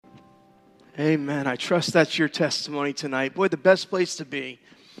Amen. I trust that's your testimony tonight. Boy, the best place to be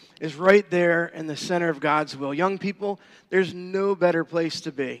is right there in the center of God's will. Young people, there's no better place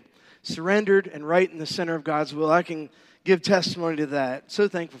to be. Surrendered and right in the center of God's will. I can give testimony to that. So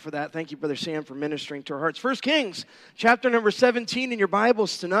thankful for that. Thank you, Brother Sam, for ministering to our hearts. 1 Kings, chapter number 17 in your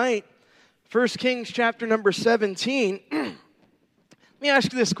Bibles tonight. 1 Kings, chapter number 17. Let me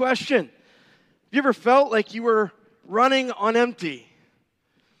ask you this question. Have you ever felt like you were running on empty?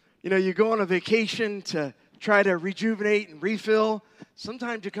 You know, you go on a vacation to try to rejuvenate and refill.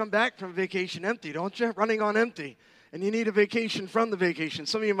 Sometimes you come back from vacation empty, don't you? Running on empty. And you need a vacation from the vacation.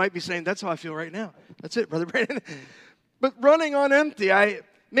 Some of you might be saying, that's how I feel right now. That's it, Brother Brandon. But running on empty,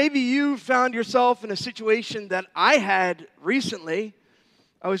 maybe you found yourself in a situation that I had recently.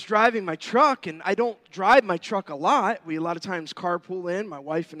 I was driving my truck, and I don't drive my truck a lot. We a lot of times carpool in, my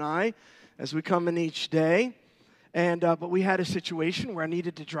wife and I, as we come in each day. But we had a situation where I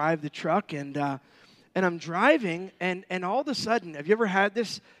needed to drive the truck, and I'm driving, and all of a sudden, have you ever had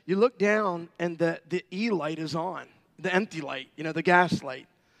this? You look down, and the E light is on, the empty light, the gas light.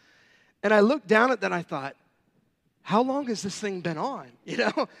 And I looked down at that, and I thought, how long has this thing been on?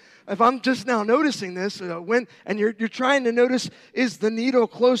 If I'm just now noticing this, and you're trying to notice, is the needle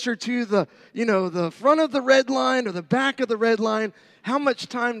closer to the front of the red line or the back of the red line? How much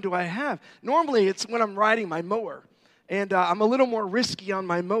time do I have? Normally, it's when I'm riding my mower, and I'm a little more risky on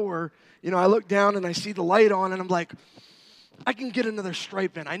my mower. I look down and I see the light on, and I'm like, I can get another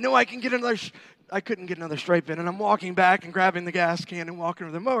stripe in. I know I can get another. I couldn't get another stripe in, and I'm walking back and grabbing the gas can and walking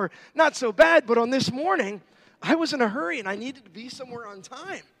to the mower. Not so bad, but on this morning, I was in a hurry, and I needed to be somewhere on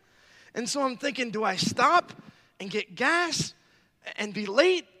time. And so I'm thinking, do I stop and get gas and be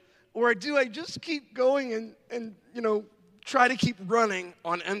late, or do I just keep going and try to keep running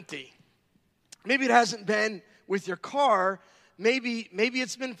on empty? Maybe it hasn't been with your car. Maybe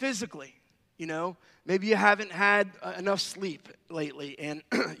it's been physically. Maybe you haven't had enough sleep lately, and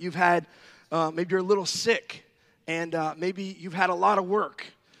you've had maybe you're a little sick, and maybe you've had a lot of work,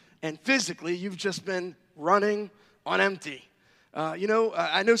 and physically you've just been running on empty.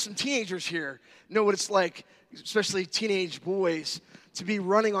 I know some teenagers here know what it's like, especially teenage boys, to be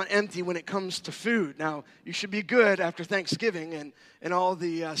running on empty when it comes to food. Now, you should be good after Thanksgiving and all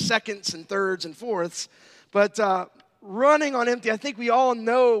the seconds and thirds and fourths, but running on empty, I think we all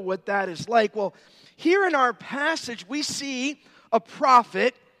know what that is like. Well, here in our passage, we see a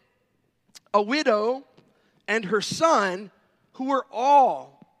prophet, a widow, and her son who were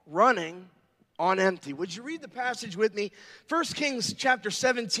all running on empty. Would you read the passage with me? 1 Kings chapter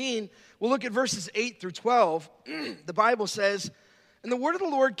 17, we'll look at verses 8 through 12. The Bible says, "And the word of the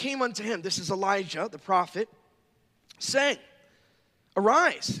Lord came unto him," this is Elijah, the prophet, saying,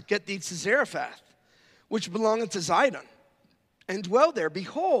 "Arise, get thee to Zarephath, which belongeth to Zidon, and dwell there.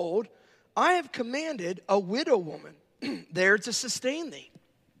 Behold, I have commanded a widow woman there to sustain thee."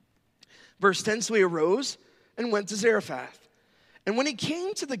 Verse 10, "So he arose and went to Zarephath. And when he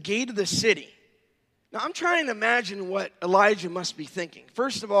came to the gate of the city," now, I'm trying to imagine what Elijah must be thinking.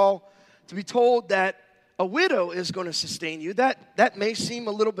 First of all, to be told that a widow is going to sustain you, that may seem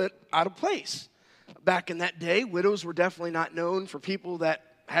a little bit out of place. Back in that day, widows were definitely not known for people that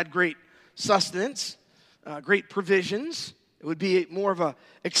had great sustenance, great provisions. It would be more of an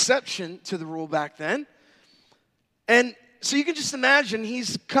exception to the rule back then. And so you can just imagine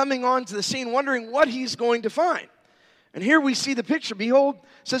he's coming onto the scene wondering what he's going to find. And here we see the picture. Behold,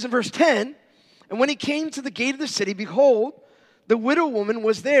 it says in verse 10, "And when he came to the gate of the city, behold, the widow woman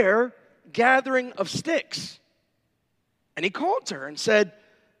was there gathering of sticks. And he called to her and said,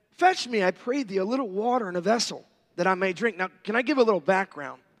 Fetch me, I pray thee, a little water in a vessel, that I may drink." Now, can I give a little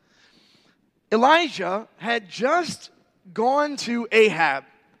background? Elijah had just gone to Ahab,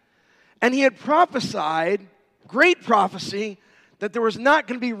 and he had prophesied, great prophecy, that there was not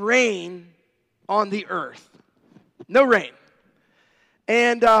going to be rain on the earth. No rain.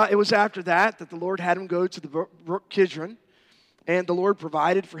 And it was after that the Lord had him go to the brook Kidron, and the Lord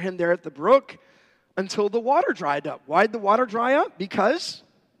provided for him there at the brook until the water dried up. Why did the water dry up? Because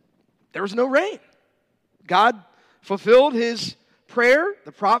there was no rain. God fulfilled his prayer,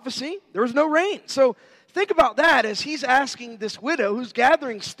 the prophecy. There was no rain. So think about that as he's asking this widow who's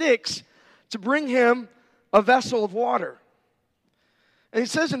gathering sticks to bring him a vessel of water. And it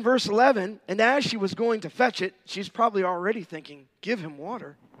says in verse 11, "And as she was going to fetch it," she's probably already thinking, give him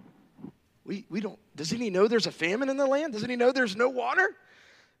water. Doesn't he know there's a famine in the land? Doesn't he know there's no water?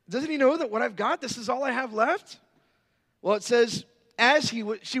 Doesn't he know that what I've got, this is all I have left? Well, it says, as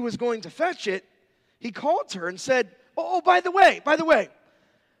she was going to fetch it, he called to her and said, by the way,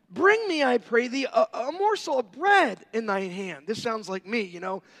 Bring me, I pray thee, a morsel of bread in thine hand. This sounds like me,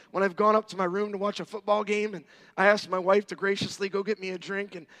 when I've gone up to my room to watch a football game and I ask my wife to graciously go get me a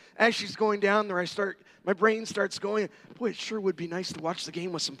drink. And as she's going down there, my brain starts going, boy, it sure would be nice to watch the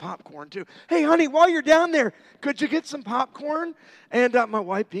game with some popcorn too. Hey, honey, while you're down there, could you get some popcorn? And my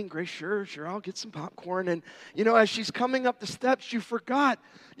wife being gracious, sure, I'll get some popcorn. And, as she's coming up the steps, you forgot.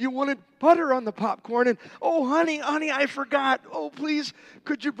 You wanted butter on the popcorn. And, oh, honey, I forgot. Oh, please,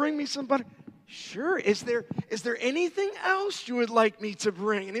 could you bring me some butter? Sure. Is there anything else you would like me to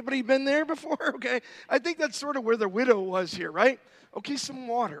bring? Anybody been there before? Okay. I think that's sort of where the widow was here, right? Okay, some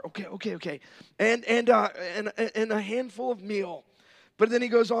water. Okay. And a handful of meal. But then he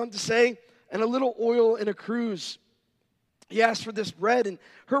goes on to say, and a little oil in a cruse. He asks for this bread, and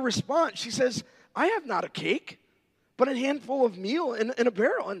her response, she says, I have not a cake, but a handful of meal in a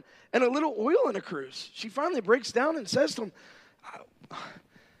barrel and a little oil in a cruse. She finally breaks down and says to him,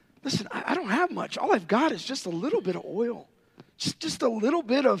 listen, I don't have much. All I've got is just a little bit of oil, just a little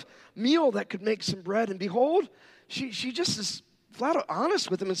bit of meal that could make some bread. And behold, she just is flat out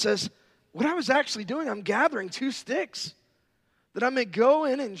honest with him and says, what I was actually doing, I'm gathering 2 sticks that I may go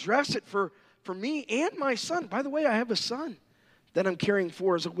in and dress it for me and my son. By the way, I have a son that I'm caring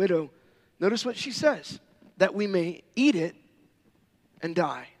for as a widow. Notice what she says, that we may eat it and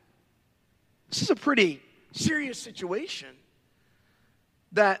die. This is a pretty serious situation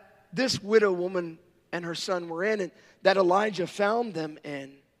that this widow woman and her son were in, and that Elijah found them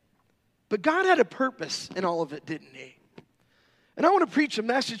in. But God had a purpose in all of it, didn't he? And I want to preach a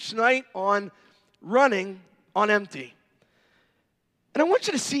message tonight on running on empty. And I want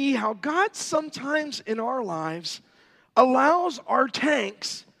you to see how God sometimes in our lives allows our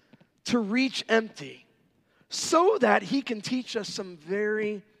tanks to reach empty so that he can teach us some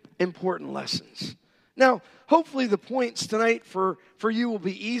very important lessons. Now, hopefully the points tonight for you will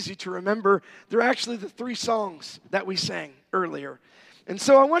be easy to remember. They're actually the 3 songs that we sang earlier. And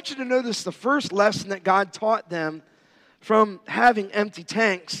so I want you to notice the first lesson that God taught them from having empty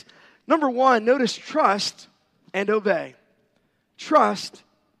tanks. Number 1, notice trust and obey. Trust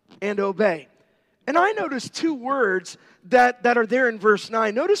and obey. And I noticed 2 words that are there in verse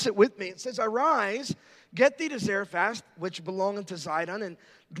 9. Notice it with me. It says, arise, get thee to Zarephath, which belongeth to Zidon, and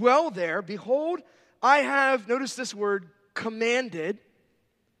dwell there. Behold, I have, notice this word, commanded.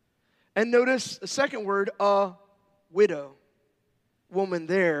 And notice the second word, a widow, woman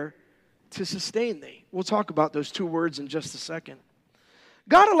there to sustain thee. We'll talk about those 2 words in just a second.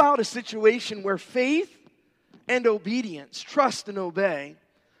 God allowed a situation where faith and obedience, trust and obey,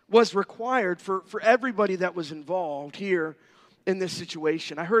 was required for everybody that was involved here in this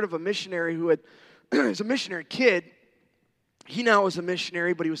situation. I heard of a missionary who was a missionary kid. He now is a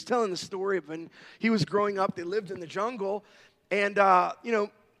missionary, but he was telling the story of when he was growing up. They lived in the jungle, and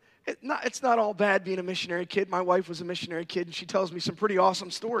it's not all bad being a missionary kid. My wife was a missionary kid, and she tells me some pretty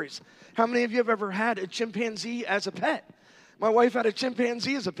awesome stories. How many of you have ever had a chimpanzee as a pet? My wife had a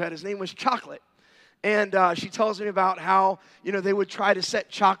chimpanzee as a pet. His name was Chocolate. And she tells me about how, they would try to set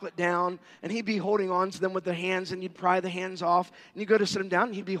Chocolate down, and he'd be holding on to them with the hands, and you'd pry the hands off, and you go to sit him down,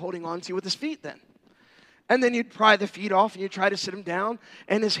 and he'd be holding on to you with his feet then. And then you'd pry the feet off, and you'd try to sit him down,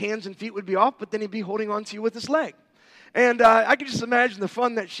 and his hands and feet would be off, but then he'd be holding on to you with his leg. And I can just imagine the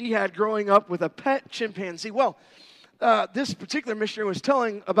fun that she had growing up with a pet chimpanzee. Well, this particular missionary was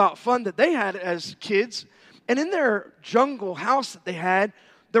telling about fun that they had as kids, and in their jungle house that they had,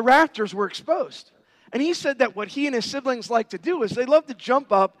 the rafters were exposed. And he said that what he and his siblings like to do is they love to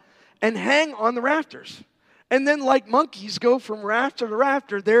jump up and hang on the rafters. And then like monkeys go from rafter to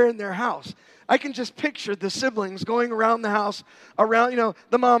rafter there in their house. I can just picture the siblings going around the house,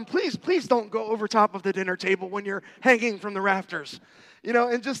 the mom, please don't go over top of the dinner table when you're hanging from the rafters.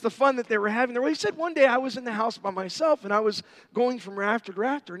 And just the fun that they were having there. Well, he said one day I was in the house by myself and I was going from rafter to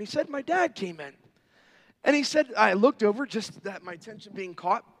rafter. And he said my dad came in. And he said, I looked over, just that my attention being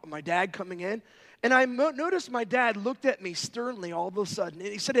caught, my dad coming in. And I noticed my dad looked at me sternly all of a sudden. And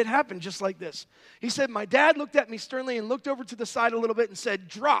he said it happened just like this. He said, my dad looked at me sternly and looked over to the side a little bit and said,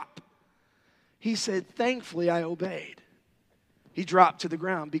 drop. He said, thankfully I obeyed. He dropped to the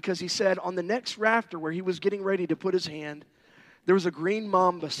ground because he said on the next rafter where he was getting ready to put his hand, there was a green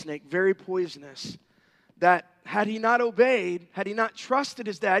mamba snake, very poisonous, that had he not obeyed, had he not trusted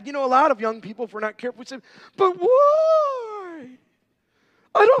his dad, a lot of young people, if we're not careful, would say, but why?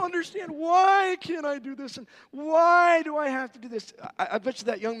 I don't understand. Why can't I do this? And why do I have to do this? I bet you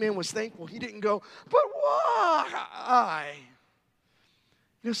that young man was thankful. He didn't go, but why?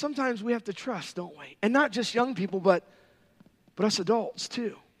 Sometimes we have to trust, don't we? And not just young people, but us adults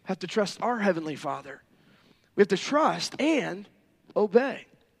too. Have to trust our Heavenly Father. We have to trust and obey.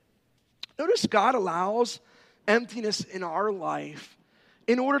 Notice God allows emptiness in our life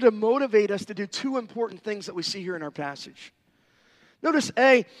in order to motivate us to do two important things that we see here in our passage. Notice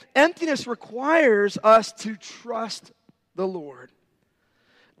A, emptiness requires us to trust the Lord.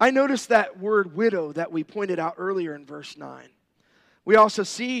 I noticed that word widow that we pointed out earlier in verse 9. We also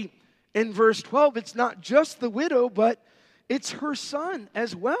see in verse 12, it's not just the widow, but it's her son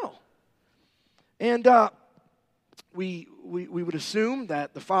as well. And we would assume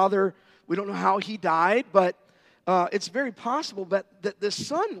that the father, we don't know how he died, but it's very possible that the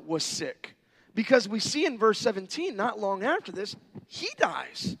son was sick. Because we see in verse 17, not long after this, he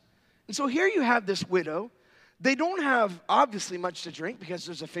dies. And so here you have this widow. They don't have, obviously, much to drink because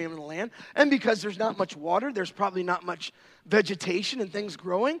there's a famine in the land. And because there's not much water, there's probably not much vegetation and things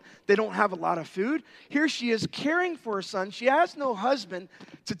growing. They don't have a lot of food. Here she is caring for her son. She has no husband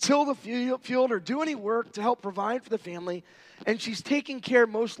to till the field or do any work to help provide for the family. And she's taking care,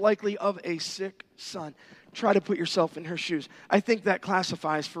 most likely, of a sick son. Try to put yourself in her shoes. I think that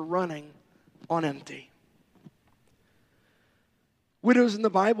classifies for running on empty. Widows in the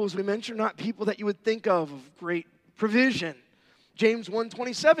Bible, as we mentioned, are not people that you would think of great provision. James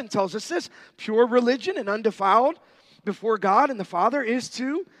 1:27 tells us this: pure religion and undefiled before God and the Father is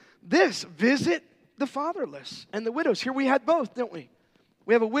to this, visit the fatherless and the widows. Here we had both, don't we?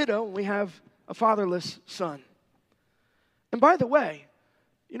 We have a widow and we have a fatherless son. And by the way,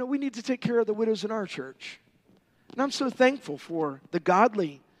 we need to take care of the widows in our church. And I'm so thankful for the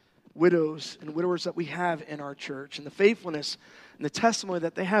godly widows and widowers that we have in our church and the faithfulness and the testimony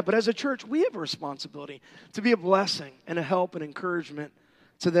that they have. But as a church, we have a responsibility to be a blessing and a help and encouragement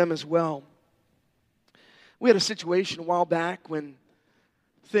to them as well. We had a situation a while back when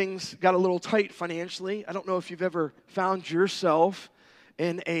things got a little tight financially. I don't know if you've ever found yourself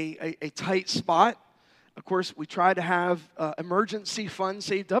in a tight spot. Of course, we try to have emergency funds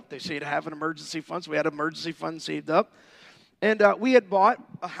saved up. They say to have an emergency fund, so we had an emergency fund saved up. And we had bought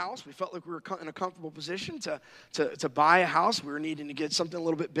a house. We felt like we were in a comfortable position to buy a house. We were needing to get something a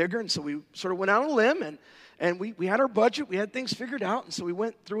little bit bigger, and so we sort of went out on a limb, and we had our budget. We had things figured out, and so we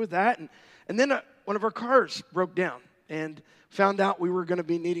went through with that. And then one of our cars broke down, and found out we were going to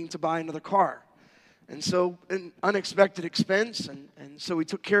be needing to buy another car. And so an unexpected expense, and so we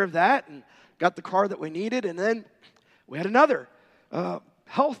took care of that and got the car that we needed, and then we had another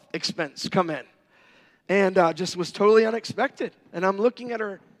health expense come in. And just was totally unexpected. And I'm looking at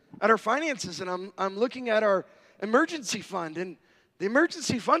our finances, and I'm looking at our emergency fund, and the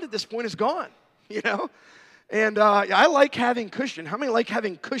emergency fund at this point is gone, And I like having cushion. How many like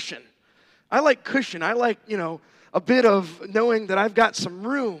having cushion? I like cushion. I like, a bit of knowing that I've got some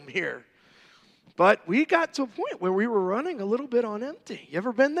room here. But we got to a point where we were running a little bit on empty. You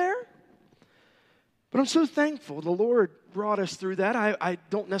ever been there? But I'm so thankful the Lord brought us through that. I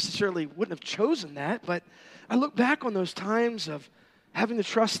don't necessarily wouldn't have chosen that, but I look back on those times of having to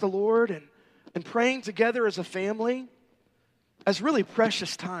trust the Lord and praying together as a family as really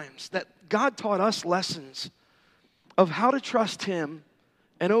precious times that God taught us lessons of how to trust Him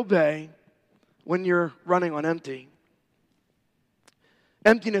and obey when you're running on empty.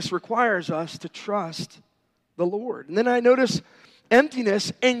 Emptiness requires us to trust the Lord. And then I notice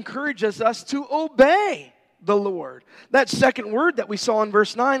emptiness encourages us to obey the Lord. That second word that we saw in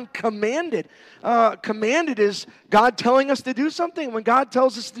verse 9, commanded. Commanded is God telling us to do something. When God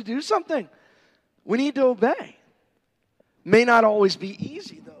tells us to do something, we need to obey. May not always be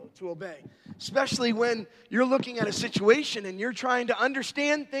easy, though, to obey. Especially when you're looking at a situation and you're trying to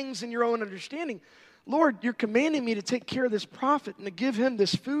understand things in your own understanding. Lord, you're commanding me to take care of this prophet and to give him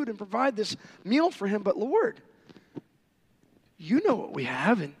this food and provide this meal for him. But Lord, you know what we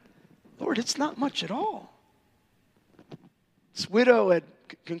have, and Lord, it's not much at all. This widow had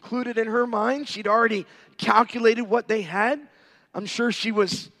concluded in her mind. She'd already calculated what they had. I'm sure she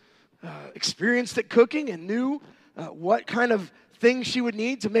was experienced at cooking and knew what kind of things she would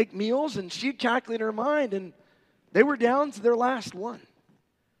need to make meals, and she'd calculated in her mind, and they were down to their last one.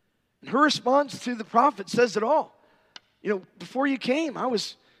 And her response to the prophet says it all. Before you came, I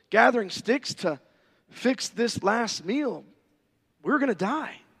was gathering sticks to fix this last meal. We're going to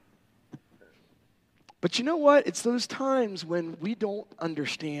die. But you know what? It's those times when we don't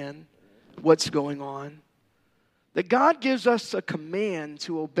understand what's going on that God gives us a command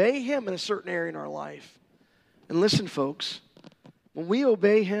to obey Him in a certain area in our life. And listen, folks, when we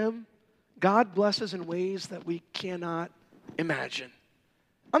obey Him, God blesses in ways that we cannot imagine.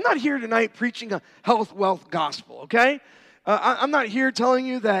 I'm not here tonight preaching a health, wealth gospel, okay? I'm not here telling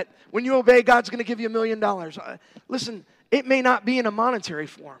you that when you obey, God's going to give you $1 million. Listen, it may not be in a monetary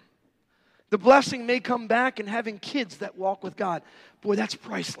form. The blessing may come back in having kids that walk with God. Boy, that's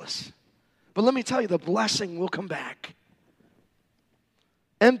priceless. But let me tell you, the blessing will come back.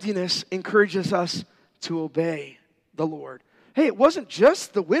 Emptiness encourages us to obey the Lord. Hey, it wasn't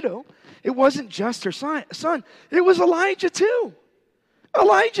just the widow. It wasn't just her son. It was Elijah too.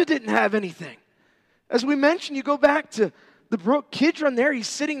 Elijah didn't have anything. As we mentioned, you go back to the brook Kidron there. He's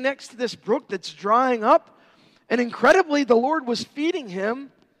sitting next to this brook that's drying up. And incredibly, the Lord was feeding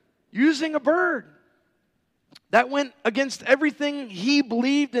him using a bird. That went against everything he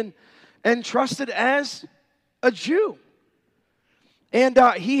believed and trusted as a Jew. And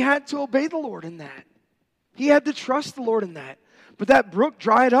he had to obey the Lord in that. He had to trust the Lord in that. But that brook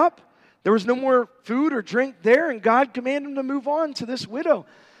dried up. There was no more food or drink there, and God commanded him to move on to this widow.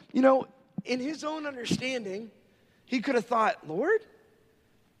 You know, in his own understanding, he could have thought, Lord,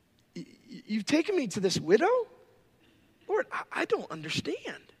 you've taken me to this widow? Lord, I don't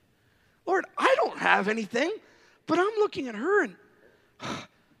understand. Lord, I don't have anything, but I'm looking at her and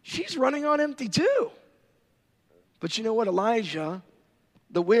she's running on empty too. But you know what? Elijah,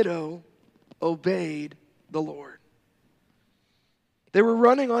 the widow, obeyed the Lord. They were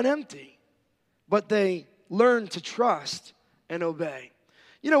running on empty, but they learned to trust and obey.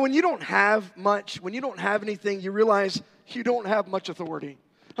 You know, when you don't have much, when you don't have anything, you realize you don't have much authority.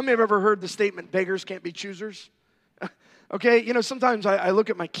 How many have ever heard the statement, beggars can't be choosers? Okay, you know, sometimes I look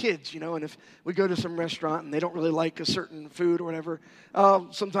at my kids, you know, and if we go to some restaurant and they don't really like a certain food or whatever,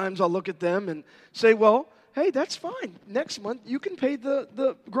 sometimes I'll look at them and say, well, hey, that's fine. Next month, you can pay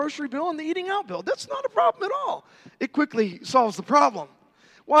the grocery bill and the eating out bill. That's not a problem at all. It quickly solves the problem.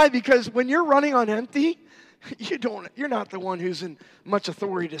 Why? Because when you're running on empty, you're not the one who's in much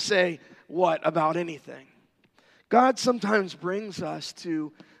authority to say what about anything. God sometimes brings us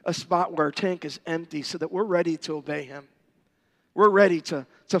to a spot where our tank is empty so that we're ready to obey him. We're ready to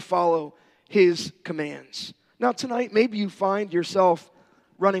follow his commands. Now tonight, maybe you find yourself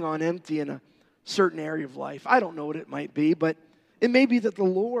running on empty in a certain area of life. I don't know what it might be, but it may be that the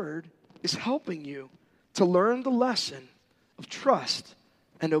Lord is helping you to learn the lesson of trust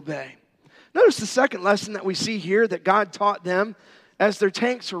and obey. Notice the second lesson that we see here that God taught them as their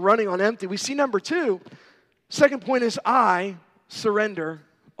tanks were running on empty. We see number 2. Second point is, I surrender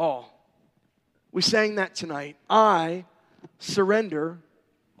all. We sang that tonight. I surrender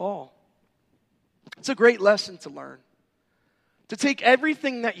all. It's a great lesson to learn. To take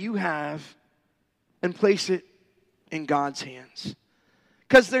everything that you have and place it in God's hands.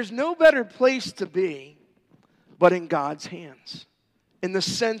 Because there's no better place to be but in God's hands. In the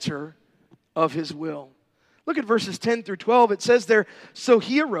center of his will. Look at verses 10 through 12. It says there, so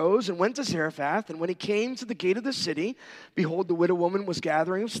he arose and went to Zarephath, and when he came to the gate of the city, behold, the widow woman was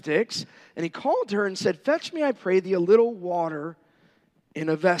gathering of sticks, and he called to her and said, fetch me, I pray thee, a little water in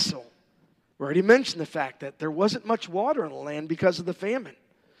a vessel. We already mentioned the fact that there wasn't much water in the land because of the famine,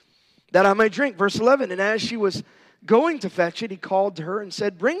 that I might drink. Verse 11, and as she was going to fetch it, he called to her and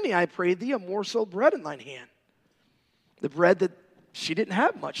said, bring me, I pray thee, a morsel of bread in thine hand. The bread that she didn't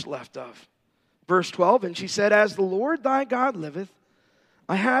have much left of. Verse 12, and she said, as the Lord thy God liveth,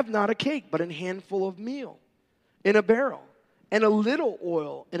 I have not a cake, but an handful of meal in a barrel, and a little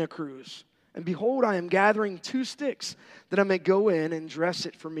oil in a cruse. And behold, I am gathering 2 sticks, that I may go in and dress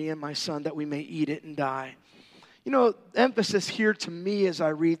it for me and my son, that we may eat it and die. You know, emphasis here to me as I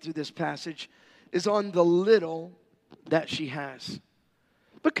read through this passage is on the little that she has.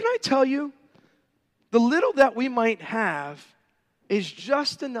 But can I tell you, the little that we might have is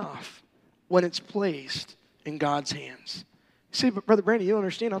just enough when it's placed in God's hands. You say, but Brother Brandon, you don't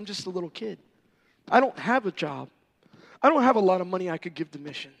understand. I'm just a little kid. I don't have a job. I don't have a lot of money I could give to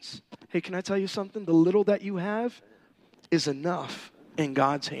missions. Hey, can I tell you something? The little that you have is enough in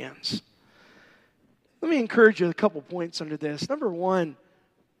God's hands. Let me encourage you a couple points under this. Number 1,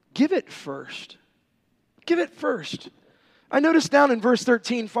 give it first. Give it first. I noticed down in verse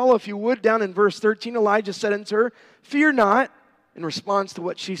 13, follow if you would, down in verse 13, Elijah said unto her, fear not, in response to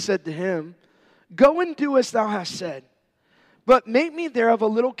what she said to him, go and do as thou hast said, but make me thereof a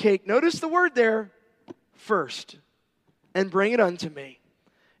little cake. Notice the word there, first, and bring it unto me.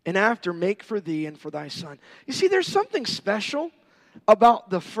 And after, make for thee and for thy son. You see, there's something special about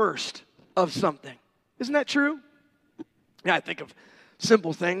the first of something. Isn't that true? Yeah, I think of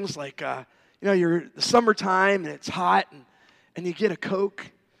simple things like, you're the summertime and it's hot and you get a Coke,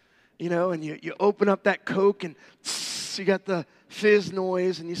 and you open up that Coke and you got the fizz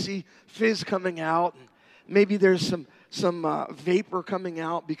noise and you see fizz coming out. And maybe there's some vapor coming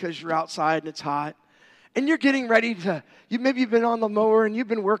out because you're outside and it's hot. And you're getting ready to, maybe you've been on the mower and you've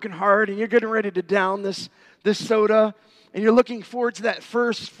been working hard and you're getting ready to down this soda. And you're looking forward to that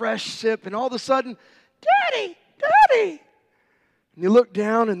first fresh sip. And all of a sudden, Daddy, And you look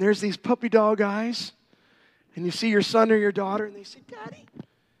down and there's these puppy dog eyes. And you see your son or your daughter and they say, Daddy,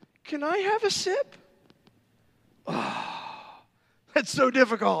 can I have a sip? Oh, that's so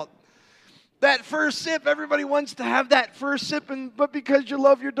difficult. That first sip, everybody wants to have that first sip, but because you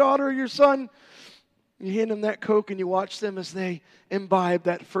love your daughter or your son, you hand them that Coke and you watch them as they imbibe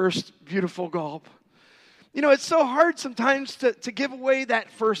that first beautiful gulp. You know, it's so hard sometimes to give away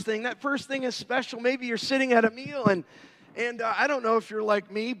that first thing. That first thing is special. Maybe you're sitting at a meal and I don't know if you're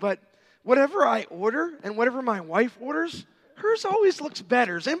like me, but whatever I order and whatever my wife orders, hers always looks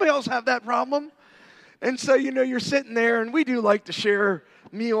better. Does anybody else have that problem? And so, you know, you're sitting there, and we do like to share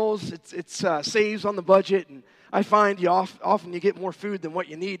meals. It's saves on the budget, and I find often you get more food than what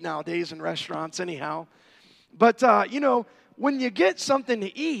you need nowadays in restaurants anyhow. But, you know, when you get something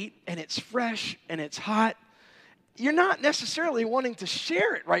to eat, and it's fresh, and it's hot, you're not necessarily wanting to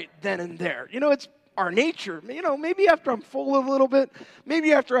share it right then and there. You know, it's our nature. You know, maybe after I'm full a little bit,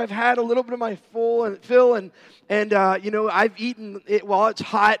 maybe after I've had a little bit of my fill, and you know, I've eaten it while it's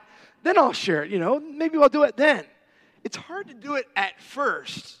hot, then I'll share it, you know. Maybe I'll do it then. It's hard to do it at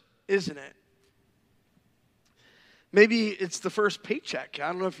first, isn't it? Maybe it's the first paycheck. I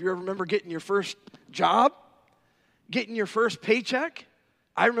don't know if you ever remember getting your first job, getting your first paycheck.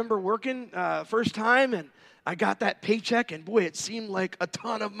 I remember working first time, and I got that paycheck, and boy, it seemed like a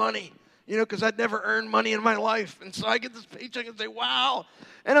ton of money, you know, because I'd never earned money in my life. And so I get this paycheck and say, wow.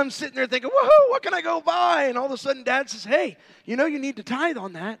 And I'm sitting there thinking, woohoo, what can I go buy? And all of a sudden, Dad says, hey, you know, you need to tithe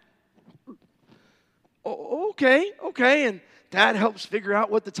on that. Oh, okay. And Dad helps figure out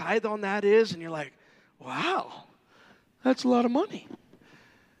what the tithe on that is. And you're like, wow, that's a lot of money.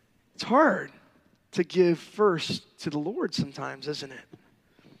 It's hard to give first to the Lord sometimes, isn't it?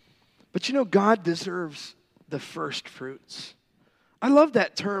 But you know, God deserves the first fruits. I love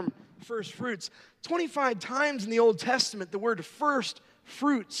that term, first fruits. 25 times in the Old Testament, the word first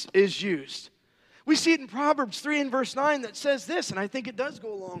fruits is used. We see it in Proverbs 3 and verse 9 that says this, and I think it does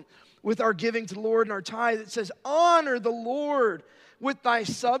go along with our giving to the Lord and our tithe. It says, honor the Lord with thy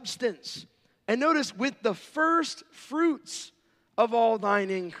substance. And notice, with the first fruits of all thine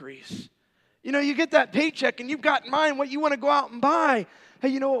increase. You know, you get that paycheck and you've got in mind what you want to go out and buy. Hey,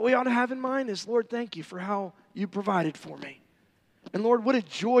 you know what we ought to have in mind is, Lord, thank you for how you provided for me. And Lord, what a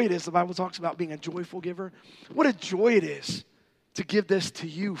joy it is. The Bible talks about being a joyful giver. What a joy it is to give this to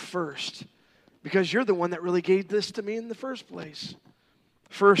you first, because you're the one that really gave this to me in the first place.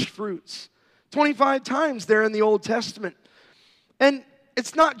 First fruits. 25 times there in the Old Testament. And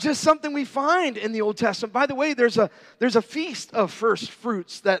it's not just something we find in the Old Testament. By the way, there's a feast of first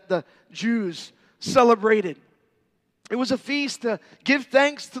fruits that the Jews celebrated. It was a feast to give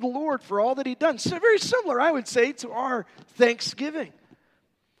thanks to the Lord for all that He'd done. So very similar, I would say, to our Thanksgiving.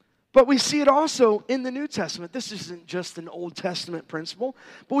 But we see it also in the New Testament. This isn't just an Old Testament principle,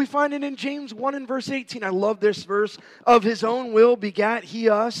 but we find it in James 1 and verse 18. I love this verse. Of His own will begat He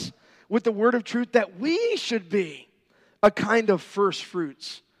us with the word of truth, that we should be a kind of first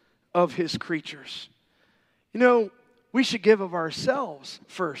fruits of His creatures. You know, we should give of ourselves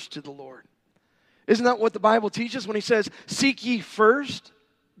first to the Lord. Isn't that what the Bible teaches when He says, seek ye first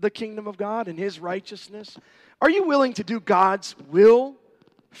the kingdom of God and His righteousness? Are you willing to do God's will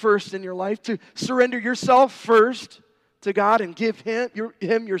first in your life, to surrender yourself first to God and give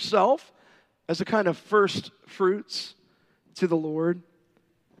Him yourself as a kind of first fruits to the Lord?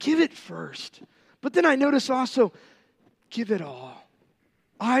 Give it first. But then I notice also, give it all.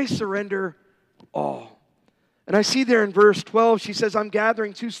 I surrender all. And I see there in verse 12, she says, I'm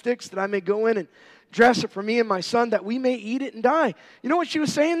gathering 2 sticks that I may go in and dress it for me and my son, that we may eat it and die. You know what she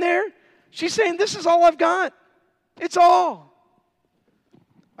was saying there? She's saying, this is all I've got. It's all.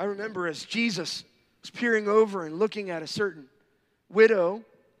 I remember as Jesus was peering over and looking at a certain widow,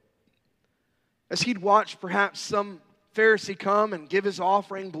 as He'd watched perhaps some Pharisee come and give his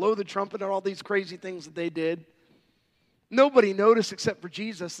offering, blow the trumpet, and all these crazy things that they did. Nobody noticed except for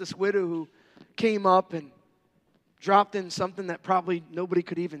Jesus, this widow who came up and dropped in something that probably nobody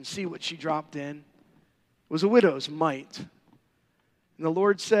could even see what she dropped in. It was a widow's mite. And the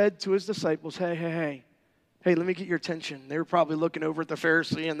Lord said to His disciples, hey, let me get your attention. They were probably looking over at the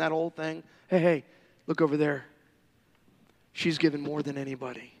Pharisee and that whole thing. Hey, look over there. She's given more than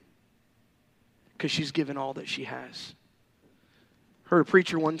anybody because she's given all that she has. Heard a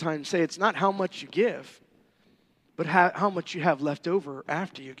preacher one time say, it's not how much you give, but how much you have left over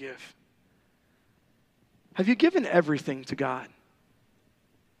after you give. Have you given everything to God?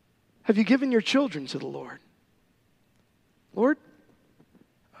 Have you given your children to the Lord? Lord,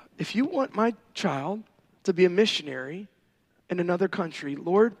 if you want my child to be a missionary in another country,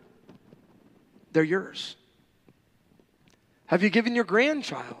 Lord, they're yours. Have you given your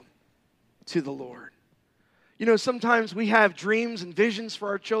grandchild to the Lord? You know, sometimes we have dreams and visions for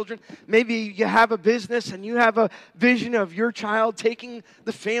our children. Maybe you have a business and you have a vision of your child taking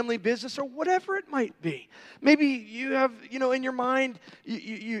the family business or whatever it might be. Maybe you have, in your mind,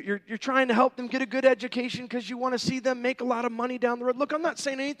 you're trying to help them get a good education because you want to see them make a lot of money down the road. Look, I'm not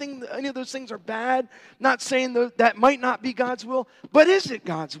saying any of those things are bad. Not saying that might not be God's will. But is it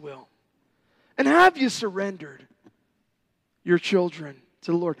God's will? And have you surrendered your children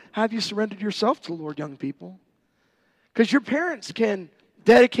to the Lord? Have you surrendered yourself to the Lord, young people? Because your parents can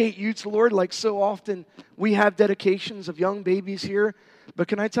dedicate you to the Lord, like so often we have dedications of young babies here. But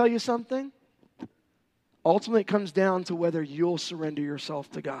can I tell you something? Ultimately, it comes down to whether you'll surrender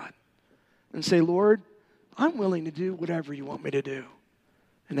yourself to God and say, Lord, I'm willing to do whatever you want me to do.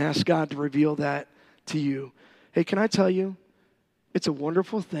 And ask God to reveal that to you. Hey, can I tell you, it's a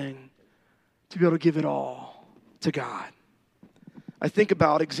wonderful thing to be able to give it all to God. I think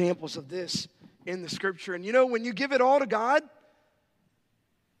about examples of this in the Scripture. And when you give it all to God,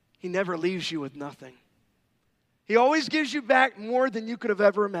 He never leaves you with nothing. He always gives you back more than you could have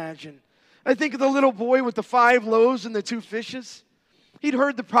ever imagined. I think of the little boy with the 5 loaves and the 2 fishes. He'd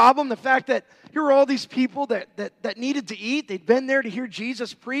heard the problem, the fact that here were all these people that needed to eat. They'd been there to hear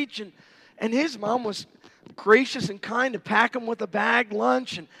Jesus preach, and his mom was gracious and kind to pack him with a bagged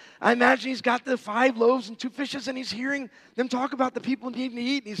lunch. And I imagine he's got the 5 loaves and 2 fishes, and he's hearing them talk about the people needing to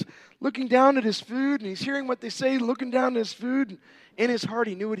eat. And he's looking down at his food, and he's hearing what they say, looking down at his food. And in his heart,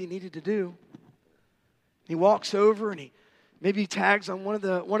 he knew what he needed to do. He walks over, and maybe he tags on one of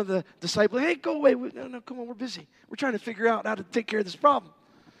the disciples. Hey, go away. No, come on, we're busy. We're trying to figure out how to take care of this problem.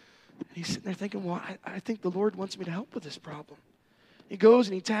 And he's sitting there thinking, well, I think the Lord wants me to help with this problem. He goes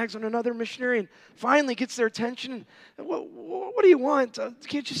and he tags on another missionary and finally gets their attention. And, what do you want?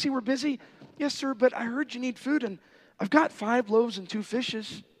 Can't you see we're busy? Yes, sir, but I heard you need food, and I've got 5 loaves and 2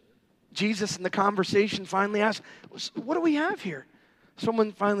 fishes. Jesus in the conversation finally asks, what do we have here?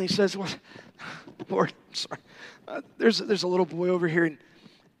 Someone finally says, well, Lord, I'm sorry. There's a little boy over here, and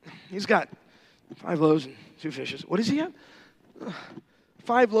he's got 5 loaves and 2 fishes. What does he have?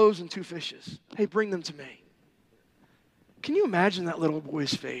 5 loaves and 2 fishes. Hey, bring them to me. Can you imagine that little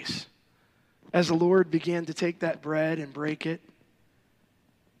boy's face as the Lord began to take that bread and break it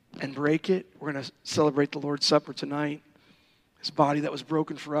and break it? We're going to celebrate the Lord's Supper tonight, His body that was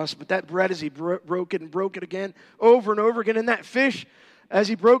broken for us. But that bread, as He broke it and broke it again over and over again, and that fish, as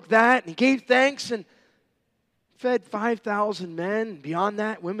He broke that, and He gave thanks and fed 5,000 men, beyond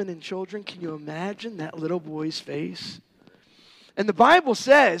that, women and children. Can you imagine that little boy's face? And the Bible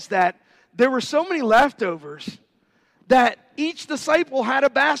says that there were so many leftovers that each disciple had a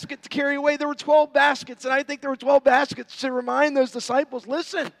basket to carry away. There were 12 baskets, and I think there were 12 baskets to remind those disciples,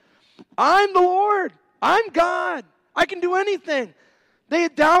 listen, I'm the Lord. I'm God. I can do anything. They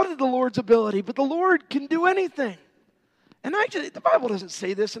had doubted the Lord's ability, but the Lord can do anything. And the Bible doesn't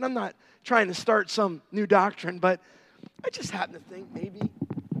say this, and I'm not trying to start some new doctrine, but I just happen to think maybe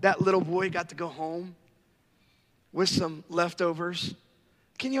that little boy got to go home with some leftovers.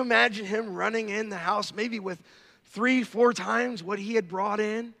 Can you imagine him running in the house maybe with 3-4 times what he had brought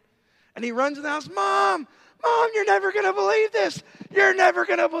in? And he runs in the house, Mom, you're never going to believe this. You're never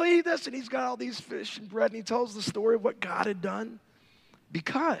going to believe this. And he's got all these fish and bread, and he tells the story of what God had done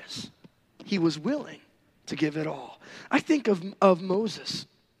because he was willing to give it all. I think of Moses.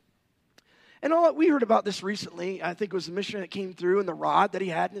 And we heard about this recently. I think it was the missionary that came through and the rod that he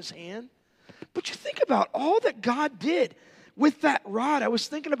had in his hand. But you think about all that God did with that rod. I was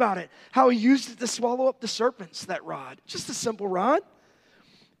thinking about it, how He used it to swallow up the serpents, that rod. Just a simple rod.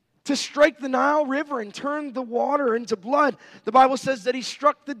 To strike the Nile River and turn the water into blood. The Bible says that He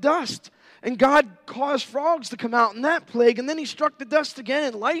struck the dust, and God caused frogs to come out in that plague, and then He struck the dust again,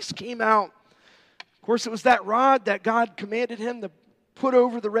 and lice came out. Of course, it was that rod that God commanded him to put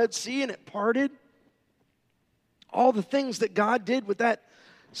over the Red Sea, and it parted. All the things that God did with that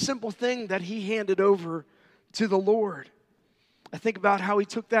simple thing that He handed over to the Lord. I think about how He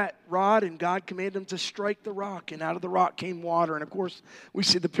took that rod and God commanded Him to strike the rock, and out of the rock came water. And of course, we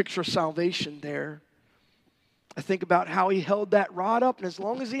see the picture of salvation there. I think about how He held that rod up, and as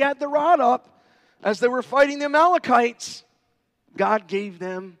long as He had the rod up, as they were fighting the Amalekites, God gave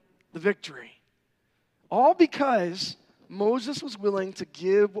them the victory. All because Moses was willing to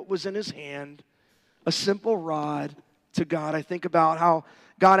give what was in his hand, a simple rod, to God. I think about how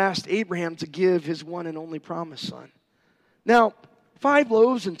God asked Abraham to give his one and only promised son. Now, 5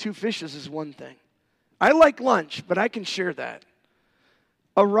 loaves and 2 fishes is one thing. I like lunch, but I can share that.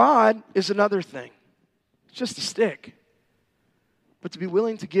 A rod is another thing. It's just a stick. But to be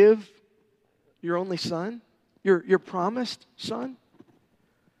willing to give your only son, Your promised son?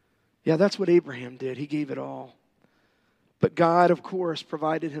 Yeah, that's what Abraham did. He gave it all. But God, of course,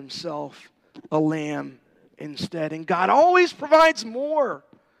 provided himself a lamb instead. And God always provides more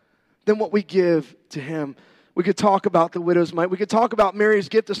than what we give to him. We could talk about the widow's mite. We could talk about Mary's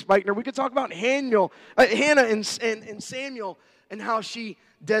gift to Spikenard. We could talk about Hannah and Samuel and how she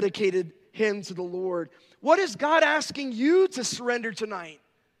dedicated him to the Lord. What is God asking you to surrender tonight?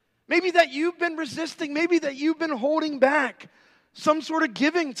 Maybe that you've been resisting. Maybe that you've been holding back some sort of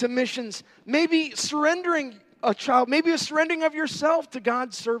giving to missions. Maybe surrendering a child. Maybe a surrendering of yourself to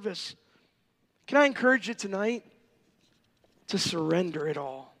God's service. Can I encourage you tonight to surrender it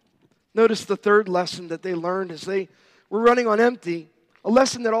all? Notice the third lesson that they learned as they were running on empty. A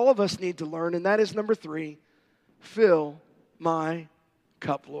lesson that all of us need to learn, and that is number 3. Fill my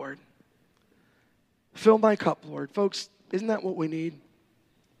cup, Lord. Fill my cup, Lord. Folks, isn't that what we need?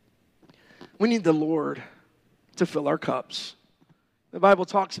 We need the Lord to fill our cups. The Bible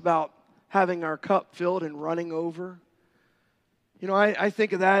talks about having our cup filled and running over. You know, I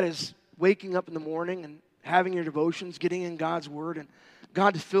think of that as waking up in the morning and having your devotions, getting in God's Word, and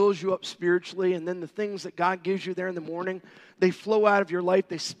God fills you up spiritually, and then the things that God gives you there in the morning, they flow out of your life,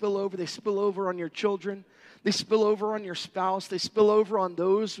 they spill over on your children, they spill over on your spouse, they spill over on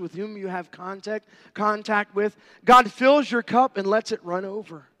those with whom you have contact with. God fills your cup and lets it run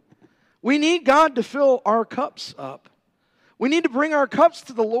over. We need God to fill our cups up. We need to bring our cups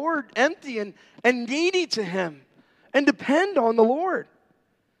to the Lord empty and needy to Him and depend on the Lord.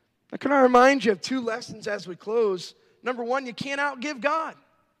 Now, can I remind you of 2 lessons as we close? Number 1, you can't outgive God.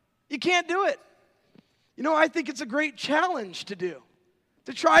 You can't do it. You know, I think it's a great challenge to do,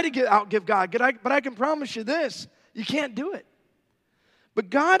 to try to outgive God. But I can promise you this, you can't do it. But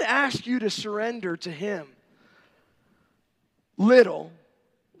God asks you to surrender to Him little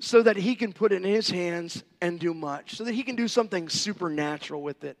so that He can put it in His hands and do much, so that He can do something supernatural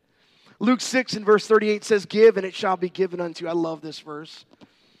with it. Luke 6 and verse 38 says, "Give and it shall be given unto you." I love this verse.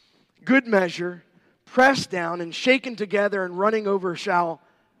 "Good measure, pressed down and shaken together and running over shall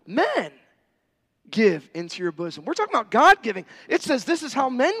men give into your bosom." We're talking about God giving. It says this is how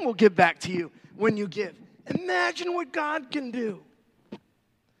men will give back to you when you give. Imagine what God can do.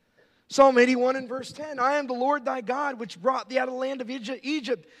 Psalm 81 and verse 10, "I am the Lord thy God, which brought thee out of the land of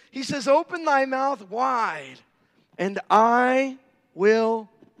Egypt." He says, "Open thy mouth wide, and I will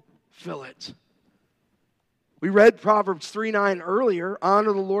fill it." We read Proverbs 3:9 earlier.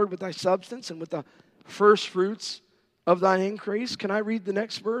 "Honor the Lord with thy substance and with the first fruits of thine increase." Can I read the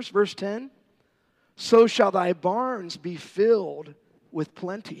next verse? Verse 10. "So shall thy barns be filled with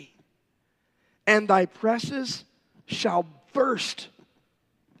plenty, and thy presses shall burst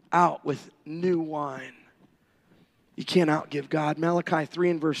out with new wine." You can't outgive God. Malachi 3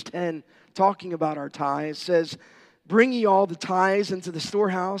 and verse 10, talking about our tithes, says, "Bring ye all the tithes into the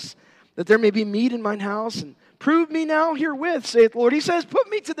storehouse, that there may be meat in mine house, and prove me now herewith, saith the Lord." He says, put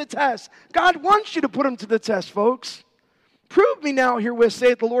me to the test. God wants you to put Him to the test, folks. "Prove me now herewith,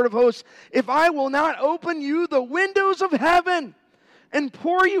 saith the Lord of hosts, if I will not open you the windows of heaven and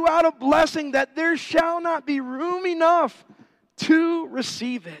pour you out a blessing that there shall not be room enough to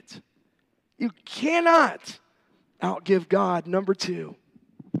receive it." You cannot outgive God. Number 2,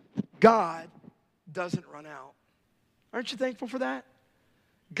 God doesn't run out. Aren't you thankful for that?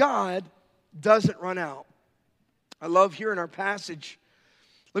 God doesn't run out. I love here in our passage,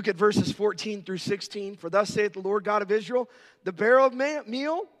 look at verses 14 through 16. "For thus saith the Lord God of Israel, the barrel of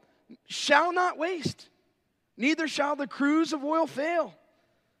meal shall not waste, neither shall the cruse of oil fail,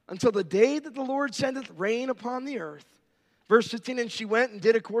 until the day that the Lord sendeth rain upon the earth." Verse 15, "And she went and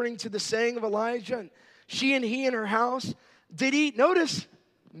did according to the saying of Elijah, and she and he and her house did eat," notice,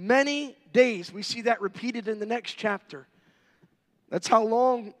 "many days." We see that repeated in the next chapter. That's how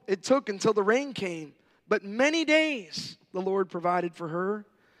long it took until the rain came. But many days the Lord provided for her.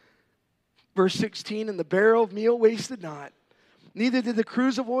 Verse 16, "And the barrel of meal wasted not, neither did the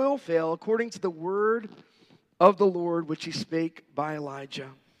cruse of oil fail, according to the word of the Lord which He spake by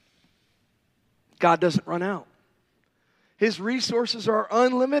Elijah." God doesn't run out. His resources are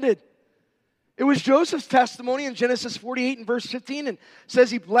unlimited. It was Joseph's testimony in Genesis 48 and verse 15, and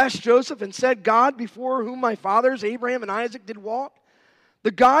says he blessed Joseph and said, "God, before whom my fathers Abraham and Isaac did walk, the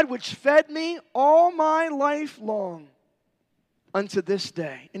God which fed me all my life long unto this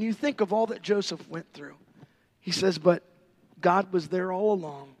day." And you think of all that Joseph went through. He says, but God was there all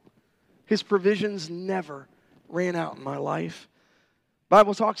along. His provisions never ran out in my life.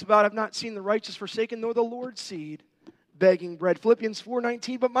 Bible talks about, "I've not seen the righteous forsaken, nor the Lord's seed begging bread." Philippians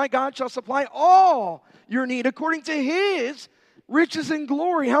 4:19, "But my God shall supply all your need according to His riches and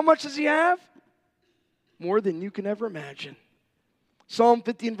glory." How much does He have? more than you can ever imagine. Psalm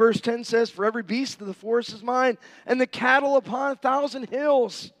 50 and verse 10 says, "For every beast of the forest is mine, and the cattle upon 1,000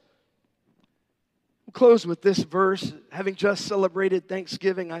 hills." We'll close with this verse. Having just celebrated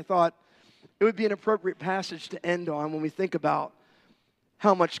Thanksgiving, I thought it would be an appropriate passage to end on when we think about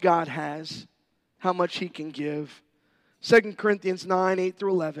how much God has, how much He can give. 2 Corinthians 9, 8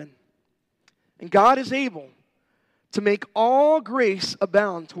 through 11. "And God is able to make all grace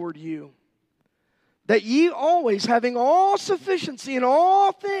abound toward you, that ye always, having all sufficiency in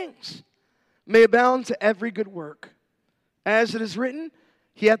all things, may abound to every good work. As it is written,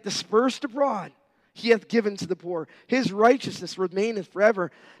 He hath dispersed abroad, He hath given to the poor. His righteousness remaineth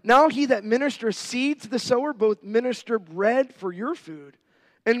forever. Now He that ministereth seed to the sower, both minister bread for your food,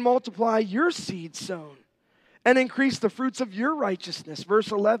 and multiply your seed sown, and increase the fruits of your righteousness."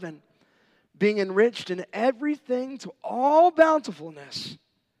 Verse 11, "Being enriched in everything to all bountifulness,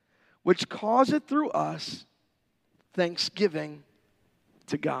 which causeth through us thanksgiving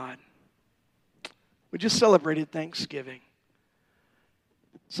to God." We just celebrated Thanksgiving.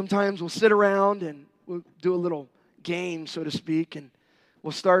 Sometimes we'll sit around and we'll do a little game, so to speak, and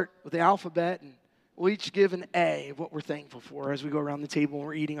we'll start with the alphabet, and we'll each give an A of what we're thankful for as we go around the table and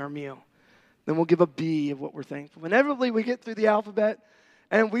we're eating our meal. Then we'll give a B of what we're thankful for. Inevitably, we get through the alphabet,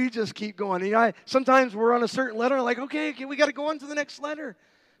 and we just keep going. Sometimes we're on a certain letter, and like, okay, we got to go on to the next letter.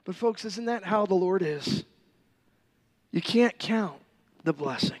 But folks, isn't that how the Lord is? You can't count the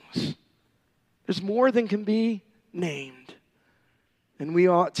blessings. There's more than can be named. And we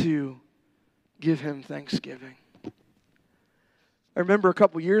ought to give Him thanksgiving. I remember a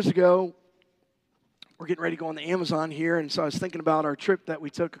couple years ago, we're getting ready to go on the Amazon here, and so I was thinking about our trip that we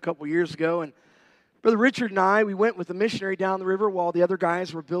took a couple years ago. And Brother Richard and I, we went with a missionary down the river while the other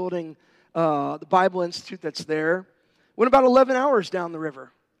guys were building the Bible Institute that's there. Went about 11 hours down the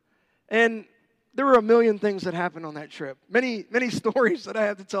river. And there were a million things that happened on that trip. Many stories that I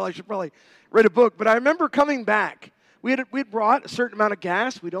have to tell. I should probably write a book. But I remember coming back. We'd brought a certain amount of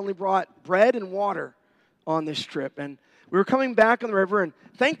gas. We'd only brought bread and water on this trip. And we were coming back on the river, and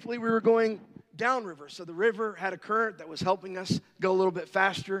thankfully we were going downriver. So the river had a current that was helping us go a little bit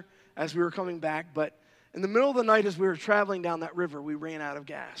faster as we were coming back. But in the middle of the night as we were traveling down that river, we ran out of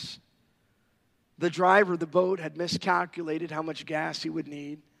gas. The driver of the boat had miscalculated how much gas he would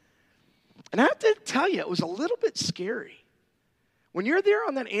need. And I have to tell you, it was a little bit scary. When you're there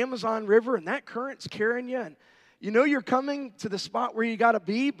on that Amazon River and that current's carrying you, and you know you're coming to the spot where you got to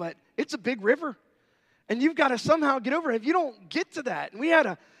be, but it's a big river. And you've got to somehow get over it. If you don't get to that, and we had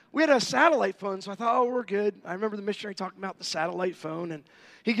a satellite phone, so I thought, oh, we're good. I remember the missionary talking about the satellite phone, and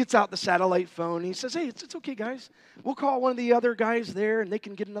he gets out the satellite phone, and he says, hey, it's okay, guys. We'll call one of the other guys there, and they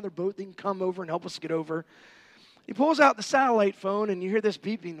can get another boat. They can come over and help us get over. He pulls out the satellite phone, and you hear this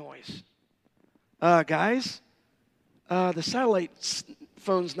beeping noise. Guys, the satellite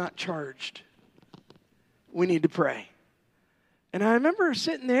phone's not charged. We need to pray. And I remember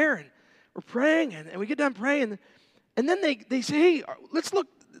sitting there, and we're praying, and we get done praying, and then they say, hey, let's look.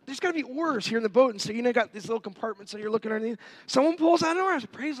 There's got to be oars here in the boat. And so, you got these little compartments that you're looking underneath. Someone pulls out an oar. I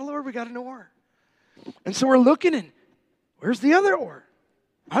said, praise the Lord, we got an oar. And so we're looking, and where's the other oar?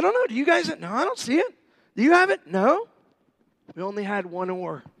 I don't know. Do you guys? No, I don't see it. Do you have it? No. We only had one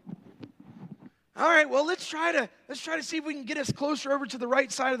oar. All right, well, let's try to see if we can get us closer over to the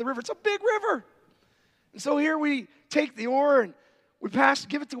right side of the river. It's a big river. And so here we take the oar, and we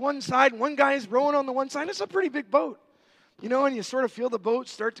give it to one side, and one guy is rowing on the one side. It's a pretty big boat. And you sort of feel the boat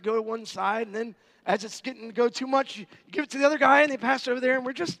start to go to one side, and then as it's getting to go too much, you give it to the other guy, and they pass over there, and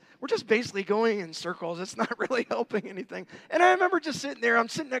we're just basically going in circles. It's not really helping anything. And I remember just sitting there. I'm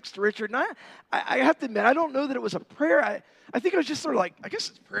sitting next to Richard, and I have to admit, I don't know that it was a prayer. I think it was just sort of like, I guess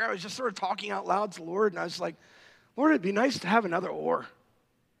it's prayer. I was just sort of talking out loud to the Lord, and I was like, Lord, it'd be nice to have another oar.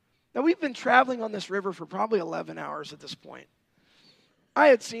 Now, we've been traveling on this river for probably 11 hours at this point. I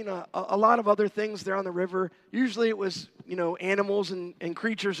had seen a lot of other things there on the river. Usually it was, animals and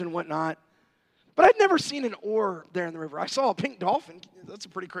creatures and whatnot. But I'd never seen an oar there in the river. I saw a pink dolphin. That's a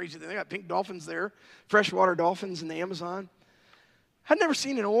pretty crazy thing. They got pink dolphins there, freshwater dolphins in the Amazon. I'd never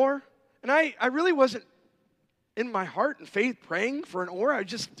seen an oar. And I really wasn't in my heart and faith praying for an oar. I was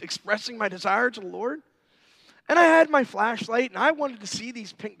just expressing my desire to the Lord. And I had my flashlight, and I wanted to see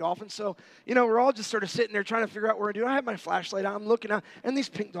these pink dolphins. So, we're all just sort of sitting there trying to figure out what we're doing. I had my flashlight out. I'm looking out, and these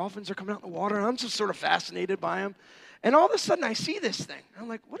pink dolphins are coming out in the water, and I'm just sort of fascinated by them. And all of a sudden, I see this thing. I'm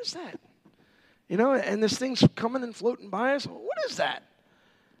like, what is that? And this thing's coming and floating by us. What is that?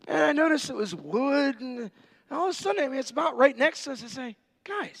 And I noticed it was wood, and all of a sudden, it's about right next to us. I say,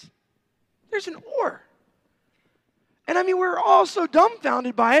 guys, there's an oar. And I mean, we were all so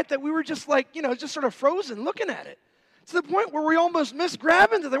dumbfounded by it that we were just like, just sort of frozen looking at it. To the point where we almost missed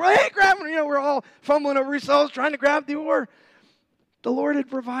grabbing. Hey, grabbing. We're all fumbling over ourselves trying to grab the oar. The Lord had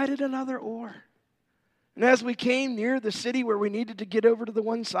provided another oar. And as we came near the city where we needed to get over to the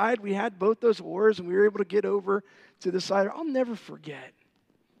one side, we had both those oars and we were able to get over to the side. I'll never forget.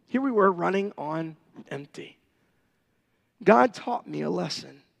 Here we were running on empty. God taught me a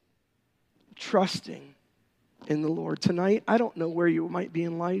lesson, trusting in the Lord. Tonight, I don't know where you might be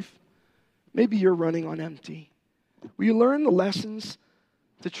in life. Maybe you're running on empty. Will you learn the lessons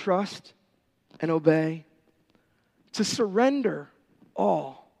to trust and obey, to surrender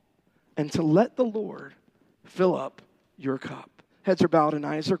all, and to let the Lord fill up your cup? Heads are bowed and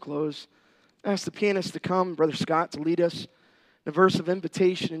eyes are closed. I ask the pianist to come, Brother Scott, to lead us in a verse of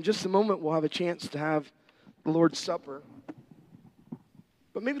invitation. In just a moment, we'll have a chance to have the Lord's Supper.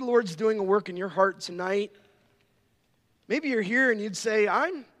 But maybe the Lord's doing a work in your heart tonight. Maybe you're here and you'd say,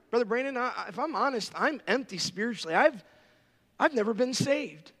 Brother Brandon, if I'm honest, I'm empty spiritually. I've never been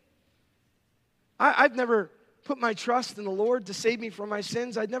saved. I've never put my trust in the Lord to save me from my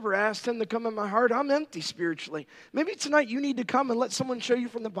sins. I'd never asked Him to come in my heart. I'm empty spiritually. Maybe tonight you need to come and let someone show you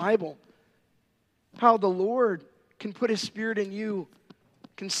from the Bible how the Lord can put His Spirit in you,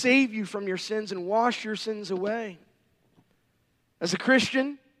 can save you from your sins and wash your sins away. As a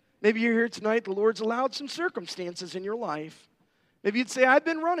Christian, maybe you're here tonight, the Lord's allowed some circumstances in your life. Maybe you'd say, I've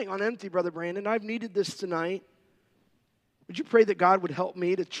been running on empty, Brother Brandon. I've needed this tonight. Would you pray that God would help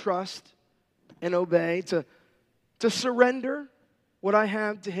me to trust and obey, to surrender what I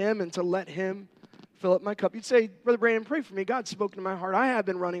have to Him and to let Him fill up my cup? You'd say, Brother Brandon, pray for me. God's spoken to my heart. I have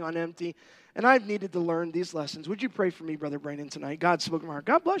been running on empty, and I've needed to learn these lessons. Would you pray for me, Brother Brandon, tonight? God's spoken to my heart.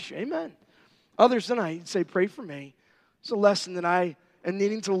 God bless you. Amen. Others tonight, you'd say, pray for me. It's a lesson that I am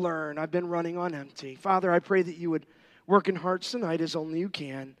needing to learn. I've been running on empty. Father, I pray that you would work in hearts tonight as only you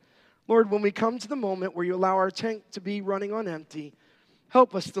can. Lord, when we come to the moment where you allow our tank to be running on empty,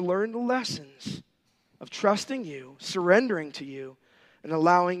 help us to learn the lessons of trusting you, surrendering to you, and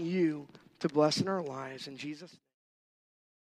allowing you to bless in our lives. In Jesus' name.